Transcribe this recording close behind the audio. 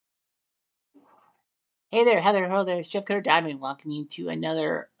Hey there, Heather. Hello there. Chef Cutter Diamond welcoming you to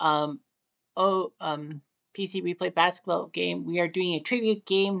another PC replay basketball game. We are doing a tribute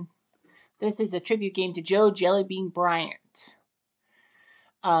game. This is a tribute game to Joe Jellybean Bryant.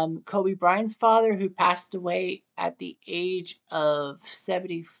 Kobe Bryant's father, who passed away at the age of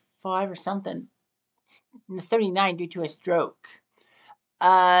 75 or something, 79 due to a stroke.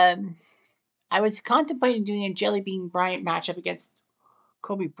 I was contemplating doing a Jellybean Bryant matchup against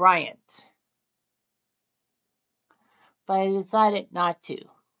Kobe Bryant, but I decided not to.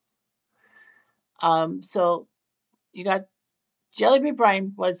 So you got Jellybean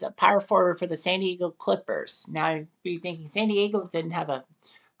Bryant was a power forward for the San Diego Clippers. Now you'd be thinking San Diego didn't have a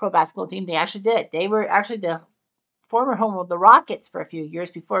pro basketball team. They actually did. They were actually the former home of the Rockets for a few years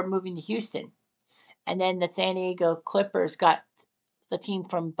before moving to Houston. And then the San Diego Clippers got the team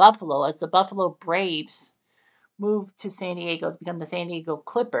from Buffalo as the Buffalo Braves moved to San Diego to become the San Diego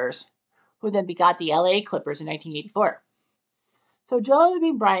Clippers, who then begot the LA Clippers in 1984. So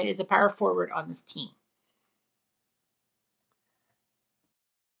Jellybean Bryant is a power forward on this team.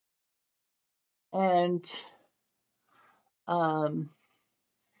 And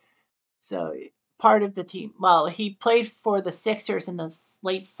so part of the team. Well, he played for the Sixers in the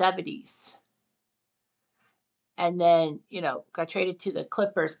late 70s. And then, got traded to the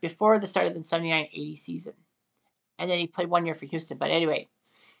Clippers before the start of the 79-80 season. And then he played 1 year for Houston. But anyway,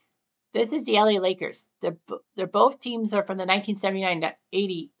 this is the LA Lakers. They're both teams are from the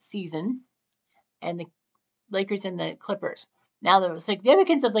 1979-80 season, and the Lakers and the Clippers. Now, the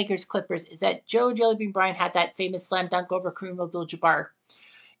significance of Lakers Clippers is that Joe Jellybean Bryant had that famous slam dunk over Kareem Abdul-Jabbar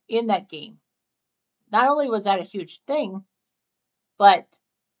in that game. Not only was that a huge thing, but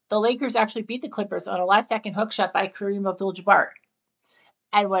the Lakers actually beat the Clippers on a last-second hook shot by Kareem Abdul-Jabbar.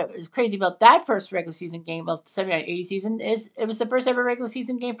 And what was crazy about that first regular season game of the 79-80 season is it was the first ever regular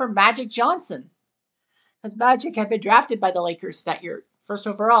season game for Magic Johnson. Because Magic had been drafted by the Lakers that year, first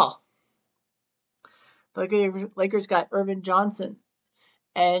overall. The Lakers got Irvin Johnson,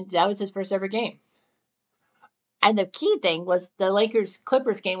 and that was his first ever game. And the key thing was the Lakers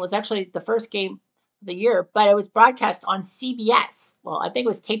Clippers game was actually the first game of the year, but it was broadcast on CBS. Well, I think it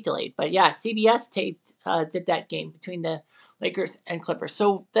was tape delayed, but yeah, CBS did that game between the Lakers and Clippers.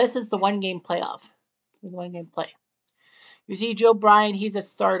 So this is the one game playoff. The one game play. You see Joe Bryant, he's a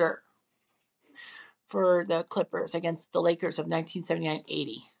starter for the Clippers against the Lakers of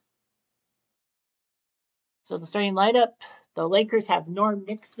 1979-80. So the starting lineup, the Lakers have Norm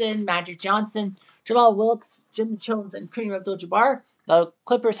Nixon, Magic Johnson, Jamal Wilkes, Jim Jones, and Kareem Abdul-Jabbar. The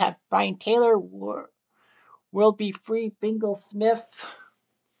Clippers have Brian Taylor, World Be Free, Bingle Smith,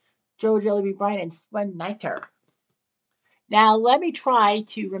 Joe Jellybean Bryant, and Swen Niter. Now, let me try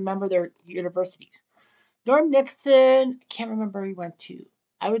to remember their universities. Norm Nixon, I can't remember where he went to.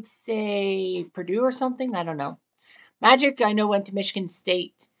 I would say Purdue or something. I don't know. Magic, I know, went to Michigan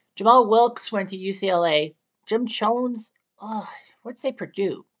State. Jamal Wilkes went to UCLA. Jim Jones, I would say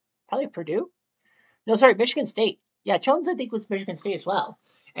Purdue. Probably Purdue? No, sorry, Michigan State. Yeah, Jones, I think, was Michigan State as well.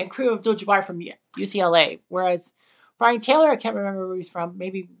 And Kareem Abdul-Jabbar from UCLA. Whereas Brian Taylor, I can't remember where he's from.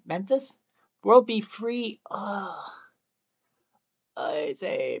 Maybe Memphis? World Be Free. I'd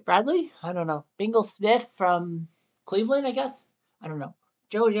say Bradley? I don't know. Bingle Smith from Cleveland, I guess? I don't know.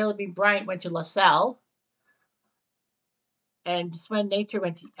 Joe Jellybean Bryant went to LaSalle. And Swen Nature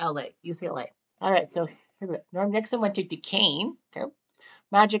went to UCLA. All right, so here we go. Norm Nixon went to Duquesne. Okay.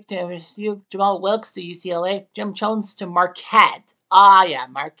 Magic to Jamal Wilkes to UCLA. Jim Jones to Marquette. Ah, yeah,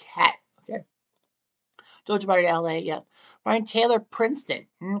 Marquette. Okay. George Martin, LA. Yeah. Brian Taylor, Princeton.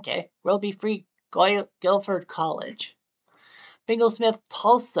 Okay. Will Be Free, Guilford College. Bingle Smith,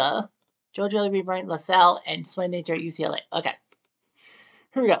 Tulsa. Joe Jellybean Bryant, LaSalle, and Swen Nature at UCLA. Okay.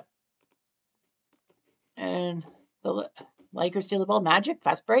 Here we go. And the Lakers steal the ball. Magic,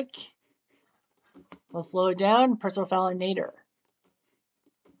 fast break. We'll slow it down. Personal foul on Nader.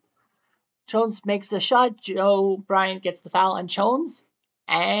 Jones makes a shot. Joe Bryant gets the foul on Jones.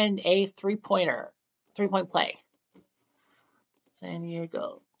 And a three-point play. San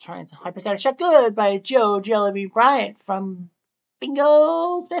Diego trying some high percentage shot. Good by Joe Jellybean Bryant from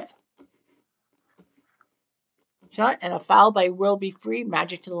Bingo Smith. Shot and a foul by Will Be Free.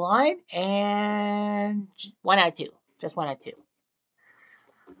 Magic to the line. And 1 out of 2. Just 1 out of 2.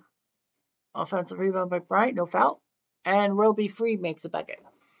 Offensive rebound by Bryant. No foul. And Will Be Free makes a bucket.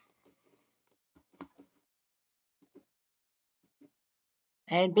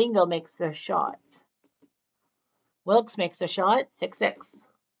 And Bingo makes a shot. Wilkes makes a shot. 6-6.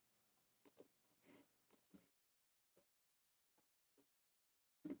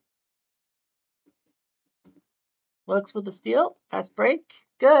 Wilkes with the steal. Fast break.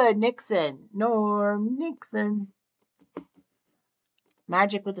 Good, Nixon. Norm Nixon.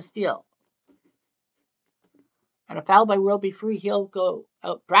 Magic with the steal. And a foul by World Be Free. He'll go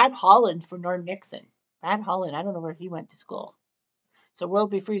out. Brad Holland for Norm Nixon. Brad Holland, I don't know where he went to school. So World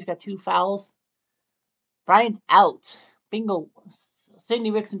Be Free's got 2 fouls. Bryant's out. Bingo.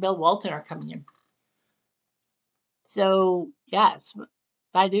 Sidney Wicks and Bill Walton are coming in. So, yeah, it's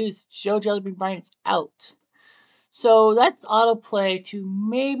bad news. Joe Jellybean Bryant's out. So let's autoplay to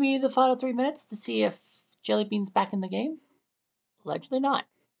maybe the final 3 minutes to see if Jellybean's back in the game. Allegedly not.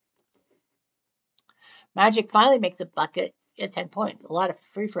 Magic finally makes a bucket. It's 10 points. A lot of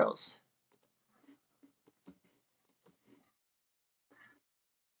free throws.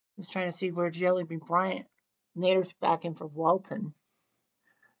 Just trying to see where Jellybean Bryant. Nader's back in for Walton.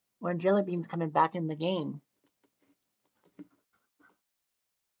 When Jellybean's coming back in the game.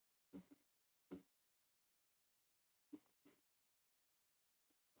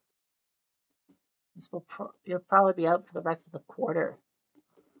 You'll probably be out for the rest of the quarter.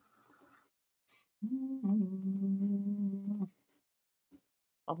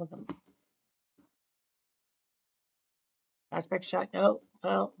 All of them. Fast break shot. No.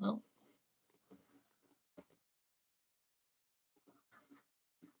 Well, no.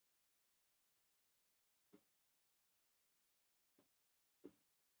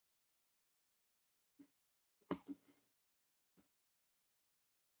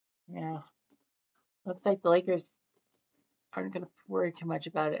 Yeah. Looks like the Lakers aren't going to worry too much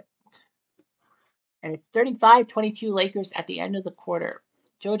about it. And it's 35-22 Lakers at the end of the quarter.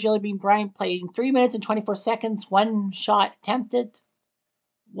 Joe Jellybean Bryant played 3 minutes and 24 seconds, 1 shot attempted,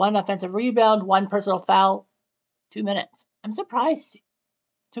 1 offensive rebound, 1 personal foul, 2 minutes. I'm surprised.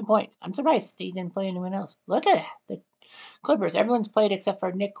 2 points. I'm surprised he didn't play anyone else. Look at the Clippers. Everyone's played except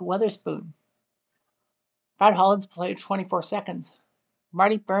for Nick Weatherspoon. Brad Holland's played 24 seconds.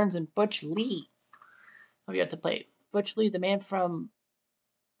 Marty Burns and Butch Lee have yet to play. Butch Lee, the man from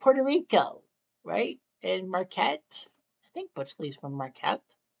Puerto Rico, right? And Marquette. I think Butch Lee's from Marquette.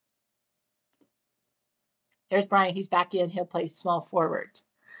 There's Bryant. He's back in. He'll play small forward.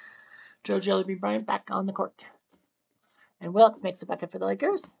 Joe Jellybean Bryant back on the court. And Wilkes makes a bucket for the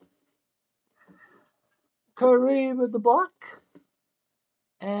Lakers. Curry with the block.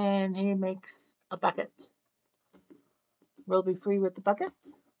 And he makes a bucket. Will Be Free with the bucket.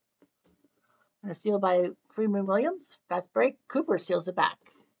 And a steal by Freeman Williams. Fast break. Cooper steals it back.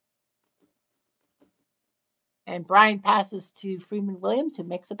 And Bryant passes to Freeman Williams, who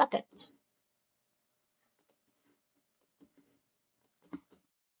makes a bucket.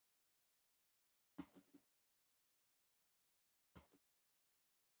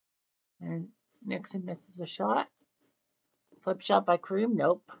 And Nixon misses a shot. Flip shot by Kareem.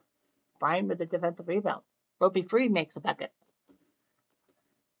 Nope. Bryant with the defensive rebound. Ropey Free makes a bucket.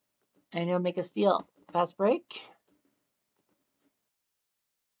 And he'll make a steal. Fast break.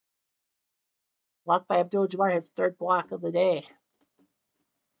 Blocked by Abdul-Jabbar, his 3rd block of the day.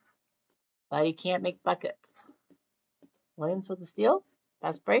 But he can't make buckets. Williams with the steal.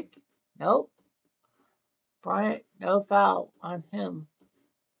 Fast break. Nope. Bryant, no foul on him.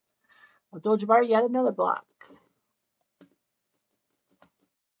 Abdul-Jabbar, yet another block.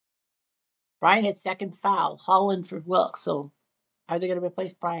 Bryant his 2nd foul. Holland for Wilkes. So are they going to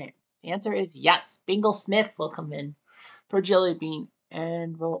replace Bryant? The answer is yes. Bingle Smith will come in for Jellybean.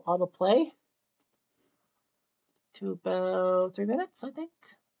 And we'll auto play to about 3 minutes, I think.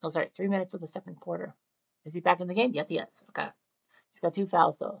 Oh, sorry, 3 minutes of the 2nd quarter. Is he back in the game? Yes, he is. Okay. He's got 2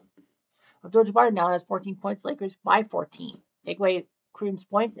 fouls, though. Abdul-Jabbar now has 14 points. Lakers by 14. Take away Kareem's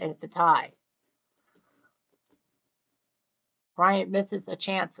points, and it's a tie. Bryant misses a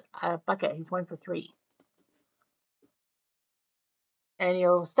chance at a bucket. He's 1 for 3. And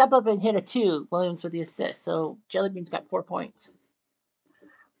he'll step up and hit a 2. Williams with the assist. So Jellybean's got 4 points.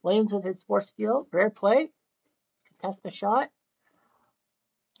 Williams with his 4th steal. Rare play. Contest the shot.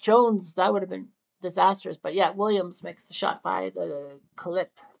 Jones, that would have been disastrous. But yeah, Williams makes the shot by the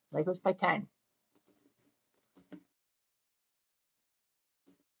clip. Lakers by 10.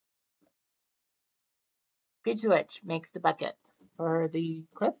 Pidgewich makes the bucket for the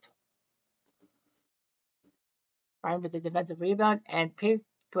clip. Bryant with the defensive rebound. And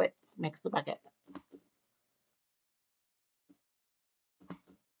Pidgewich makes the bucket.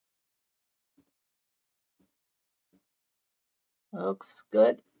 Looks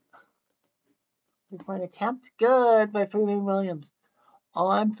good. 3-point attempt. Good by Freeman Williams.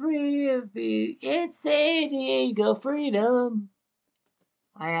 On 3 of the it's San Diego Freedom.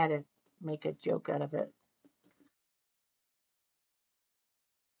 I had to make a joke out of it.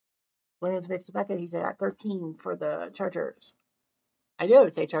 Williams makes the bucket. He's at 13 for the Chargers. I knew it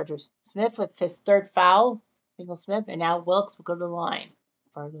would say Chargers. Smith with his third foul. Single Smith, and now Wilkes will go to the line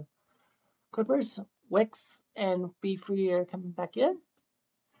for the Clippers. Wicks and Be Free are coming back in.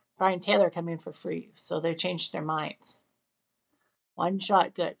 Brian Taylor coming in for free, so they changed their minds. One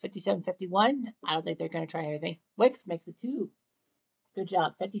shot, good. 57-51. I don't think they're going to try anything. Wicks makes it 2. Good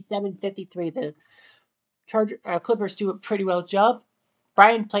job. 57-53. The Clippers do a pretty well job.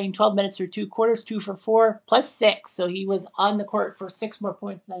 Bryant playing 12 minutes through 2 quarters, 2 for 4, plus 6. So he was on the court for 6 more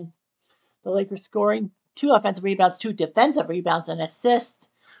points than the Lakers scoring. 2 offensive rebounds, 2 defensive rebounds, an assist,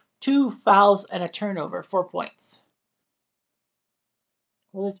 2 fouls, and a turnover, 4 points.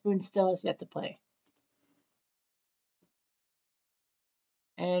 Witherspoon still has yet to play.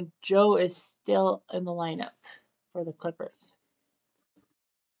 And Joe is still in the lineup for the Clippers.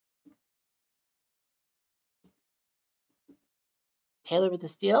 Taylor with the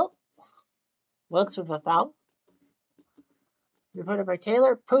steal. Wilkes with a foul. Reported by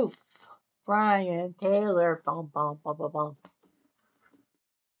Taylor. Poof. Brian Taylor. Boom, boom, boom, boom, boom.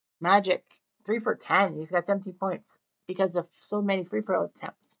 Magic. 3 for 10. He's got 17 points because of so many free throw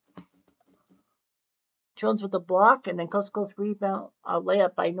attempts. Jones with the block, and then coast-to-coast rebound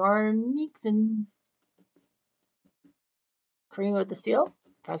layup by Norm Nixon. Kareem with the steal.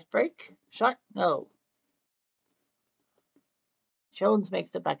 Fast break. Shot. No. Jones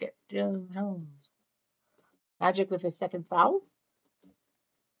makes the bucket. Jones. Magic with his second foul.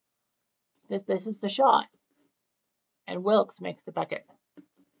 This is the shot. And Wilkes makes the bucket.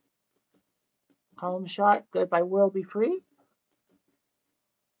 Column shot. Good by World Be Free.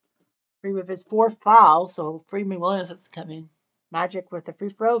 Free with his 4th foul, so Freeman Williams has to come in. Magic with the free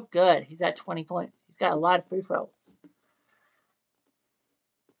throw. Good. He's at 20 points. He's got a lot of free throws.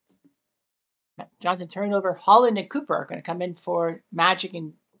 Johnson turnover. Holland and Cooper are going to come in for Magic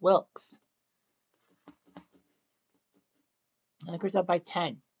and Wilkes. Lakers up by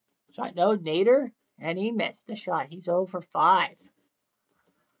 10. Shot no, Nader, and he missed the shot. He's 0 for 5.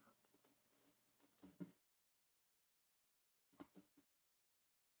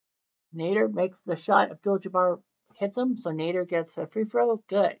 Nader makes the shot. Abdul-Jabbar hits him, so Nader gets a free throw.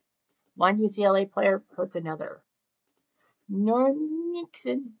 Good. One UCLA player hurts another. Norm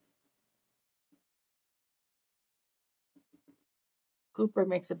Nixon. Cooper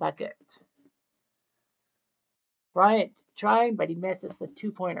makes a bucket. Bryant trying, but he misses the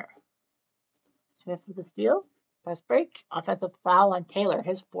 2-pointer. Smith with the steal. Fast break. Offensive foul on Taylor,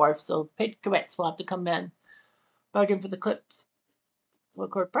 his 4th, so Pitkowitz will have to come in. Back in for the Clips. Full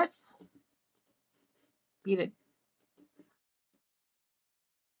court press. Beat it.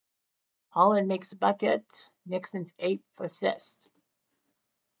 Holland makes a bucket. Nixon's 8th assist.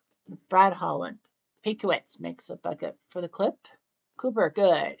 It's Brad Holland. Pitkowitz makes a bucket for the Clip. Cooper,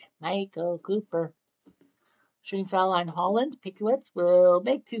 good. Michael Cooper. Shooting foul on Holland. Pitkowitz will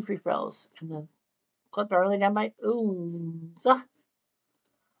make 2 free throws. And the Clip early down by Oonza.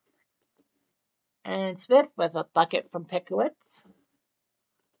 And Smith with a bucket from Pitkowitz.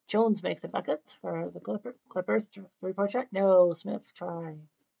 Jones makes a bucket for the Clippers. 3-point shot. No, Smith try.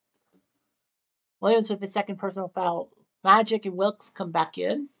 Williams with his 2nd personal foul. Magic and Wilkes come back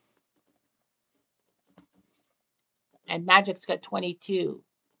in. And Magic's got 22.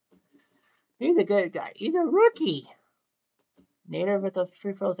 He's a good guy. He's a rookie. Nader with the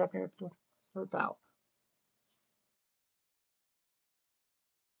free throws after 3rd foul.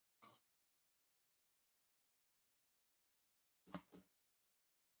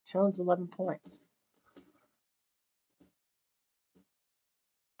 Jones 11 points.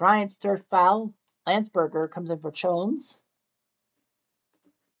 Bryant's 3rd foul. Landsberger comes in for Jones.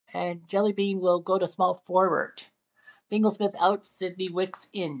 And Jellybean will go to small forward. Smith out, Sidney Wicks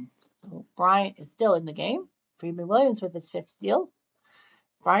in. So Bryant is still in the game. Freeman Williams with his 5th steal.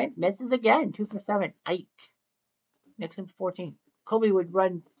 Bryant misses again, 2 for 7. Ike. Nixon 14. Kobe would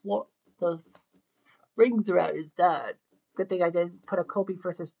run the rings around his dad. Good thing I didn't put a Kobe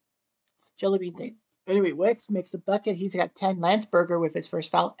versus Jellybean thing. Anyway, Wicks makes a bucket. He's got 10. Landsberger with his 1st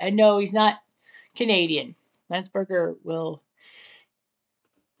foul. And no, he's not Canadian. Landsberger will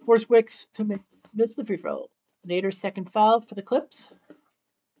force Wicks to miss the free throw. Nader's 2nd foul for the Clips.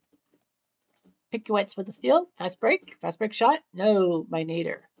 Pitkowitz with the steal. Fast break shot. No, by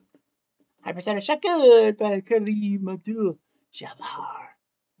Nader. High percentage shot. Good by Kareem Abdul-Jabbar.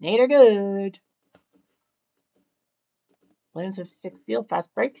 Nader good. Williams with 6th steal.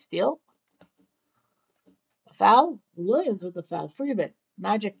 Fast break. Steal. A foul. Williams with the foul. Freeman.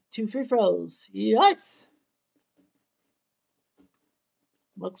 Magic 2 free throws. Yes.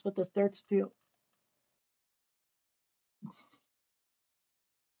 Looks with the 3rd steal.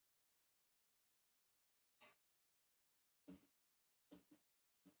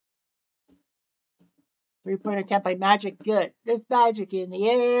 3-point attempt by Magic. Good. There's magic in the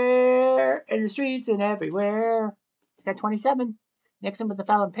air, in the streets, and everywhere. He's got 27. Nixon with the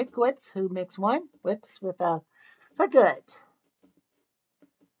foul on Pickwitz, who makes one. Wicks with a for good.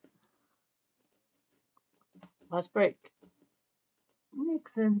 Last break.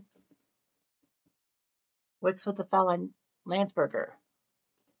 Nixon. Wicks with the foul on Landsberger.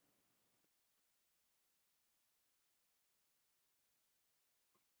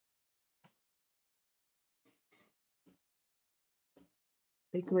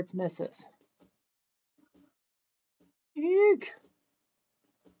 Pickwitz misses. Eek.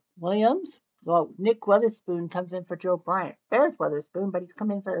 Williams. Well, Nick Weatherspoon comes in for Joe Bryant. There's Weatherspoon, but he's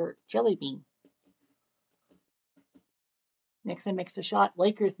coming for Jellybean. Nixon makes a shot.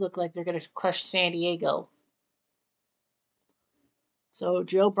 Lakers look like they're going to crush San Diego. So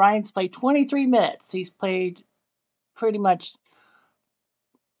Joe Bryant's played 23 minutes. He's played pretty much.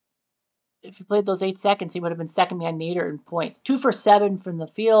 If he played those 8 seconds, he would have been second behind Nader in points. 2 for 7 from the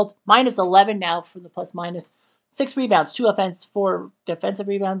field. Minus 11 now from the plus minus. 6 rebounds, 2 offense, 4 defensive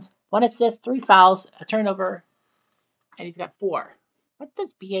rebounds, 1 assist, 3 fouls, a turnover, and he's got 4. What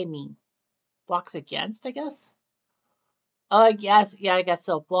does BA mean? Blocks against, I guess? Yes, yeah, I guess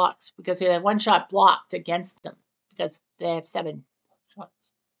so. Blocks, because he had 1 shot blocked against them, because they have 7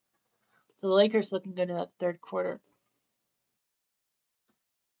 shots. So the Lakers looking good in that third quarter.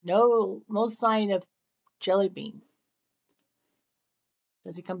 No sign of Jellybean.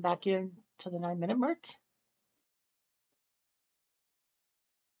 Does he come back in to the 9-minute mark?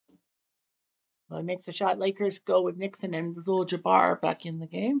 Well, he makes a shot. Lakers go with Nixon and Abdul-Jabbar back in the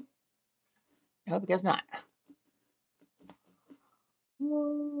game. Nope, I guess not.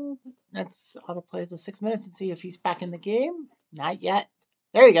 Let's autoplay the 6 minutes and see if he's back in the game. Not yet.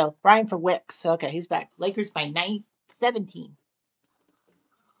 There you go. Bryant for Wicks. Okay, he's back. Lakers by 17.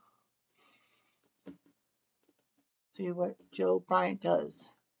 See what Joe Bryant does.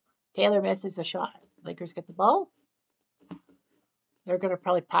 Taylor misses a shot. Lakers get the ball. They're going to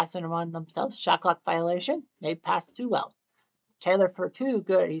probably pass it on themselves. Shot clock violation. They passed too well. Taylor for 2.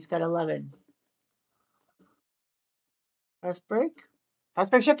 Good. He's got 11. Fast break. Fast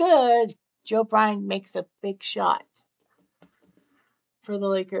break shot good. Joe Bryant makes a big shot for the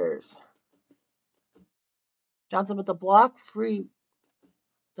Lakers. Johnson with the block. Free.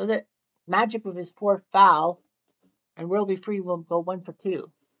 So that Magic with his 4th foul. And Will Be Free will go 1 for 2.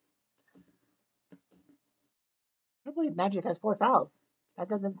 I believe Magic has 4 fouls. That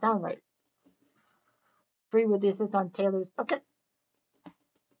doesn't sound right. Free with the assist on Taylor's bucket.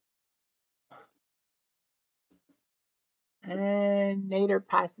 And Nader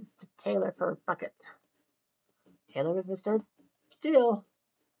passes to Taylor for a bucket. Taylor with his 3rd steal.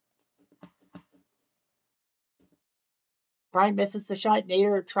 Bryant misses the shot.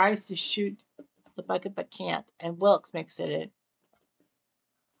 Nader tries to shoot the bucket but can't. And Wilkes makes it in.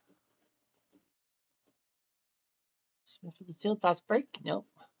 Smith with the steal. Fast break. Nope.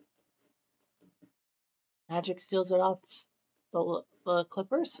 Magic steals it off the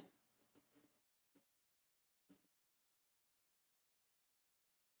Clippers.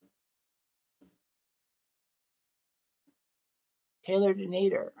 Taylor to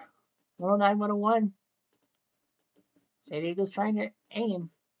Nader. 109, 101. San Diego's trying to aim.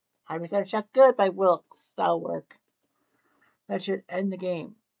 High percentage shot good by Wilkes. That'll work. That should end the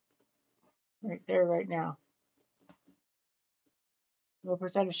game. Right there, right now. Low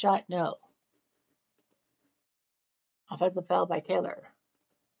percentage shot? No. Offensive foul by Taylor.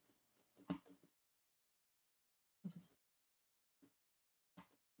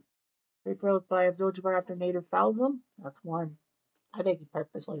 Free throws by Abdul-Jabbar after Nader fouls him. That's 1. I think he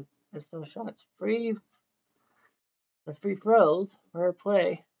purposely missed those shots. The free throws for a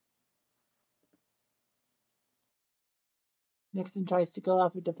play. Nixon tries to go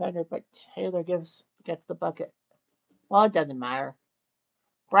off a defender, but Taylor gets the bucket. Well, it doesn't matter.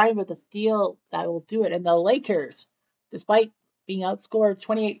 Bryant with a steal, that will do it. And the Lakers, despite being outscored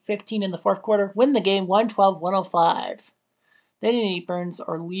 28-15 in the 4th quarter, win the game 112-105. They didn't need Burns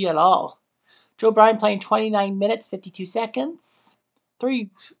or Lee at all. Joe Bryant playing 29 minutes, 52 seconds. 3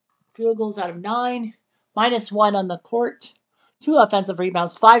 field goals out of 9. -1 on the court. 2 offensive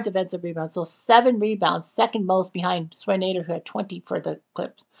rebounds, 5 defensive rebounds. So 7 rebounds, second most behind Nader, who had 20 for the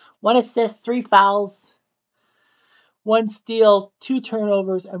Clips. 1 assist, 3 fouls, 1 steal, 2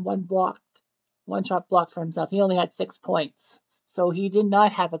 turnovers, and 1 blocked. 1 shot blocked for himself. He only had 6 points. So he did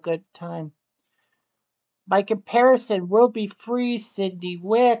not have a good time. By comparison, World Be Free, Sidney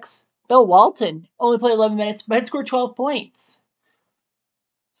Wicks, Bill Walton only played 11 minutes, but scored 12 points.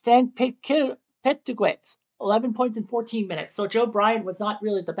 Stan Pittigwitz 11 points in 14 minutes. So Joe Bryant was not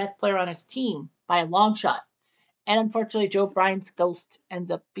really the best player on his team by a long shot. And unfortunately, Joe Bryant's ghost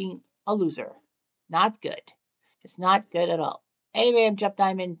ends up being a loser. Not good. Just not good at all. Anyway, I'm Jeff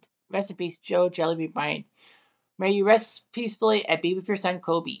Diamond. Rest in peace, Joe Jellybean Bryant. May you rest peacefully and be with your son,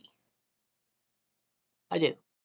 Kobe. I do.